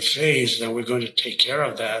 1/3 of the face. Then we're going to take care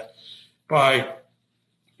of that by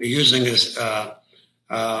using this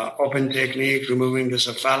open technique, removing the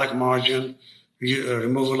cephalic margin,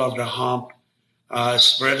 removal of the hump,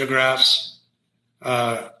 spreadographs,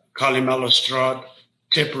 columellostrut,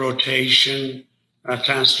 tip rotation,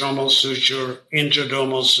 transdermal suture,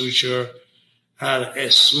 interdermal suture, a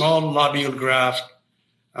small lobule graft,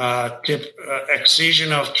 tip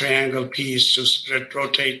excision of triangle piece to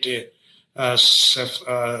rotate the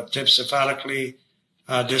tip cephalically.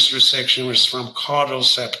 This resection is from caudal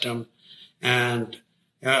septum, and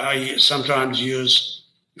I sometimes use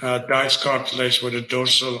dice cartilage for the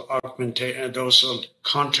dorsal dorsal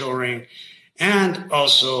contouring, and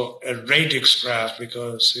also a radix graft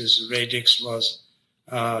because his radix was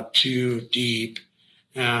too deep,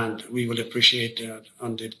 and we will appreciate that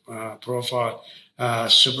on the profile.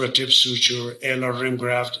 Supratip suture, alar rim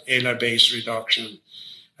graft, alar base reduction.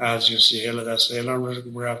 As you see, that's alar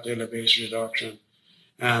rim graft, alar base reduction,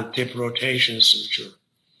 and tip rotation suture.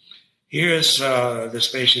 Here's this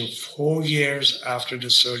patient 4 years after the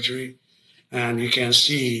surgery, and you can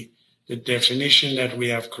see the definition that we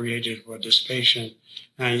have created for this patient.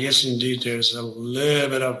 And yes, indeed, there's a little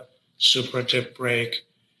bit of supratip break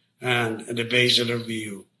and the basilar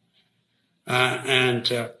view.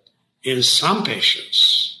 In some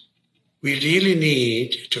patients, we really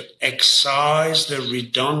need to excise the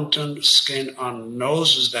redundant skin on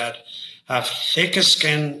noses that have thicker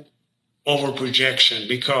skin over projection,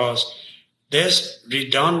 because this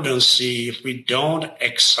redundancy, if we don't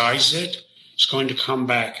excise it, it's going to come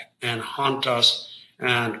back and haunt us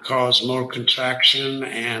and cause more contraction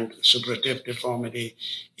and supratip deformity,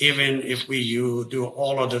 even if we do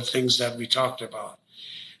all of the things that we talked about.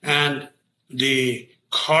 And the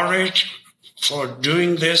courage for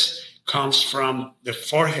doing this comes from the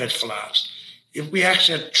forehead flaps. If we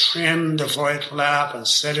actually trim the forehead flap and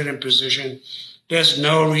set it in position, there's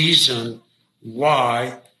no reason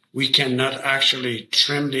why we cannot actually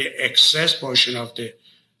trim the excess portion of the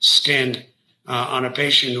skin on a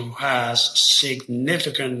patient who has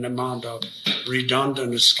significant amount of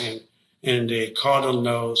redundant skin in the caudal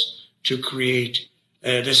nose to create,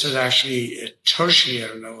 this is actually a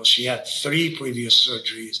tertiary nose. She had 3 previous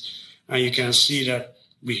surgeries, and you can see that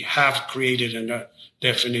we have created a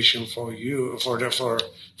definition for you, for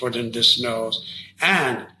this nose.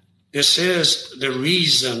 And this is the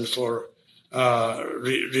reason for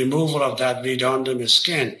removal of that redundant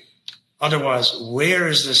skin. Otherwise, where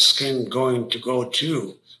is the skin going to go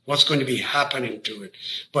to? What's going to be happening to it?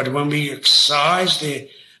 But when we excise the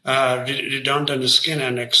redundant skin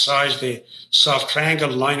and excise the soft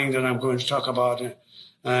triangle lining that I'm going to talk about in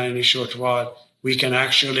a short while, we can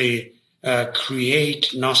actually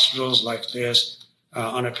create nostrils like this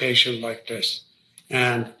on a patient like this.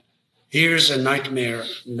 And here's a nightmare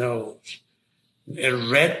nose. A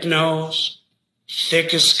red nose,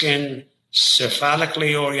 thicker skin,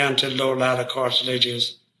 cephalically oriented lower lateral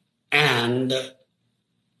cartilages, and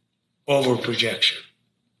overprojection.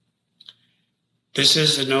 This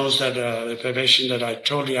is the nose that the patient that I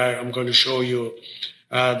told you I'm going to show you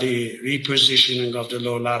the repositioning of the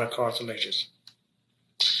lower lateral cartilages.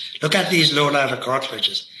 Look at these lower lateral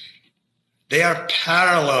cartilages. They are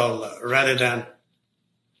parallel rather than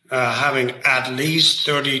having at least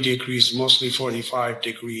 30 degrees, mostly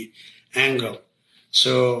 45-degree angle.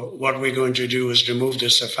 So what we're going to do is remove the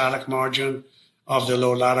cephalic margin of the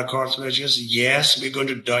lower lateral cartilages. Yes, we're going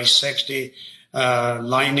to dissect the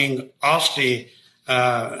lining of the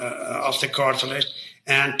cartilage,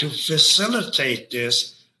 And to facilitate this,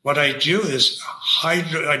 what I do is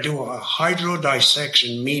I do a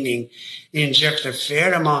hydrodissection, meaning inject a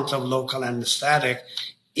fair amount of local anesthetic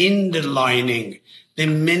in the lining. The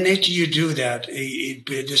minute you do that,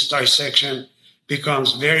 this dissection becomes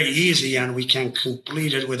very easy, and we can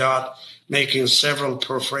complete it without making several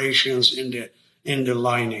perforations in the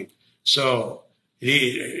lining. So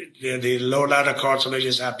the lower lateral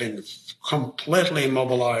cartilages have been completely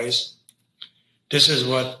immobilized. This is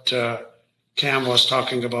what Cam was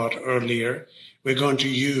talking about earlier. We're going to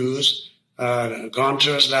use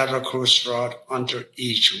Gunter's lateral cruciate rod under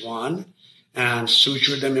each one and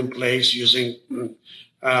suture them in place using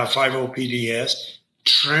 5-0-PDS,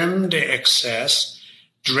 trim the excess,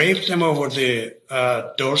 drape them over the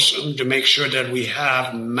dorsum to make sure that we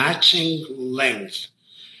have matching length.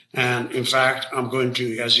 And in fact, I'm going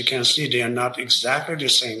to, as you can see, they are not exactly the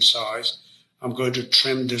same size. I'm going to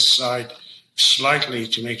trim this side slightly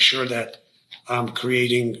to make sure that I'm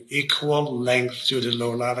creating equal length to the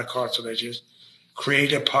lower lateral cartilages.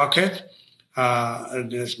 Create a pocket.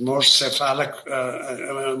 There's more cephalic,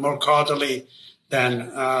 more caudally than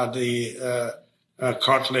the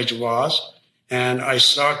cartilage was. And I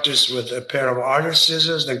start this with a pair of artist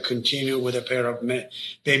scissors, then continue with a pair of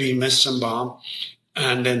baby medicine balm,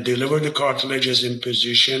 and then deliver the cartilages in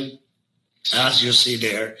position, as you see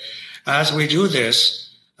there. As we do this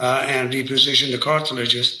and reposition the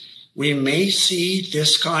cartilages, we may see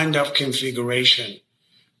this kind of configuration.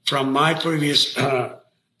 From my previous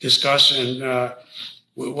discussion,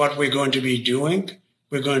 what we're going to be doing,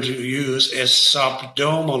 we're going to use a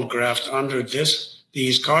subdermal graft under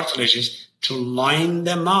these cartilages to line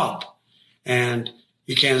them up. And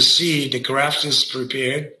you can see the graft is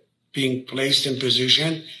prepared, being placed in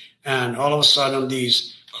position, and all of a sudden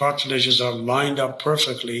these cartilages are lined up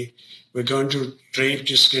perfectly. We're going to drape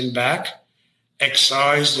the skin back,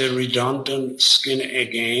 excise the redundant skin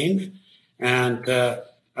again, and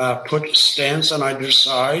put stents on either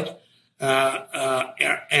side,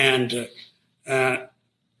 and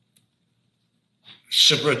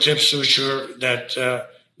supratip suture that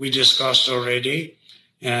we discussed already,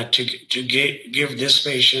 to give this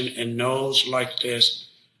patient a nose like this.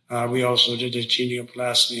 We also did a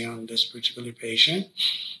Rhinoplasty on this particular patient,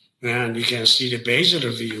 and you can see the basilar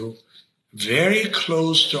view, very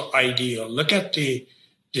close to ideal. Look at the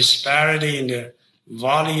disparity in the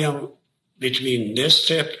volume between this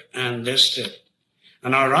tip and this tip.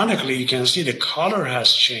 And ironically, you can see the color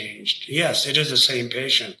has changed. Yes, it is the same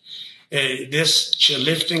patient. This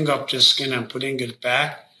lifting up the skin and putting it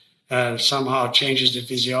back somehow changes the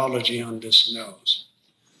physiology on this nose.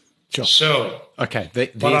 Sure. So, okay,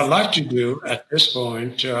 what I'd like to do at this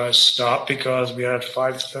point, stop because we are at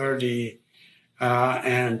 5:30,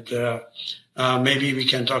 and maybe we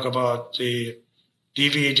can talk about the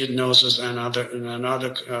deviated noses in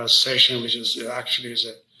another session, which is actually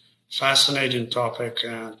a fascinating topic,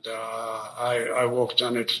 and I worked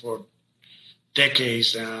on it for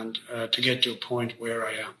decades, and to get to a point where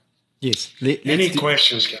I am. Yes. Any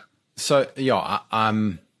questions, Gavin? So, yeah,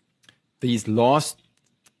 these last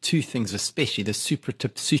two things, especially the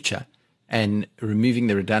supratip suture and removing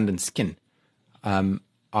the redundant skin.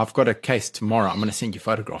 I've got a case tomorrow. I'm going to send you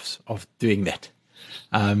photographs of doing that.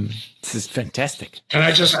 This is fantastic. Can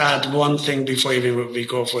I just add one thing before we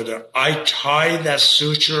go further? I tie that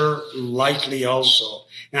suture lightly also,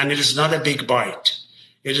 and it is not a big bite.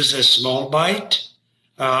 It is a small bite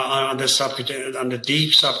on the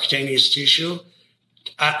deep subcutaneous tissue.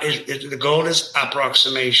 The goal is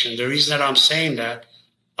approximation. The reason that I'm saying that,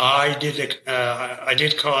 I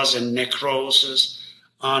did cause a necrosis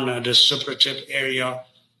on the supratip area,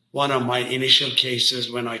 one of my initial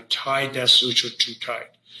cases when I tied that suture too tight.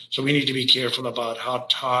 So we need to be careful about how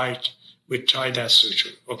tight we tie that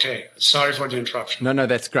suture. Okay, sorry for the interruption. No,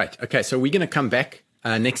 that's great. Okay, so we're going to come back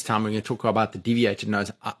next time. We're going to talk about the deviated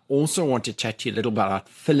nose. I also want to chat to you a little bit about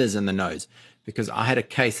fillers in the nose, because I had a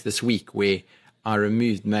case this week where I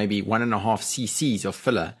removed maybe 1.5 cc's of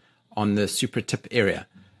filler on the supratip area.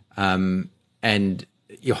 And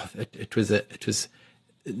yeah, it was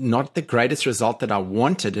not the greatest result that I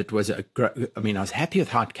wanted. It was I was happy with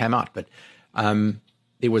how it came out, but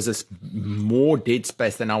there was this more dead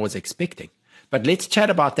space than I was expecting. But let's chat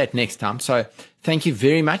about that next time. So thank you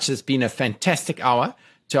very much. It's been a fantastic hour.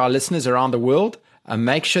 To our listeners around the world,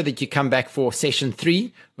 make sure that you come back for session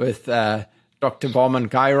 3 with Dr. Bahman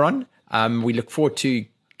Guyuron. We look forward to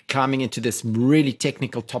climbing into this really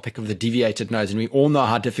technical topic of the deviated nose, and we all know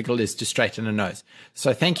how difficult it is to straighten a nose.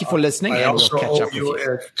 So thank you for listening, and we'll catch up with you.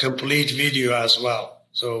 A complete video as well.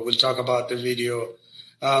 So we'll talk about the video.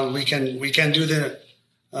 We can do the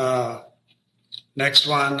next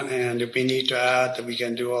one. And if we need to add, we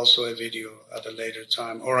can do also a video at a later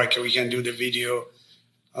time, or we can do the video.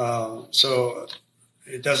 So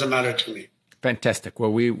it doesn't matter to me. Fantastic.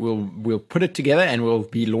 Well, we'll put it together and we'll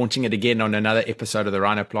be launching it again on another episode of the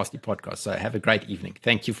Rhinoplasty podcast. So have a great evening.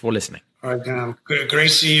 Thank you for listening. All right,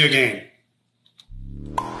 great seeing you again.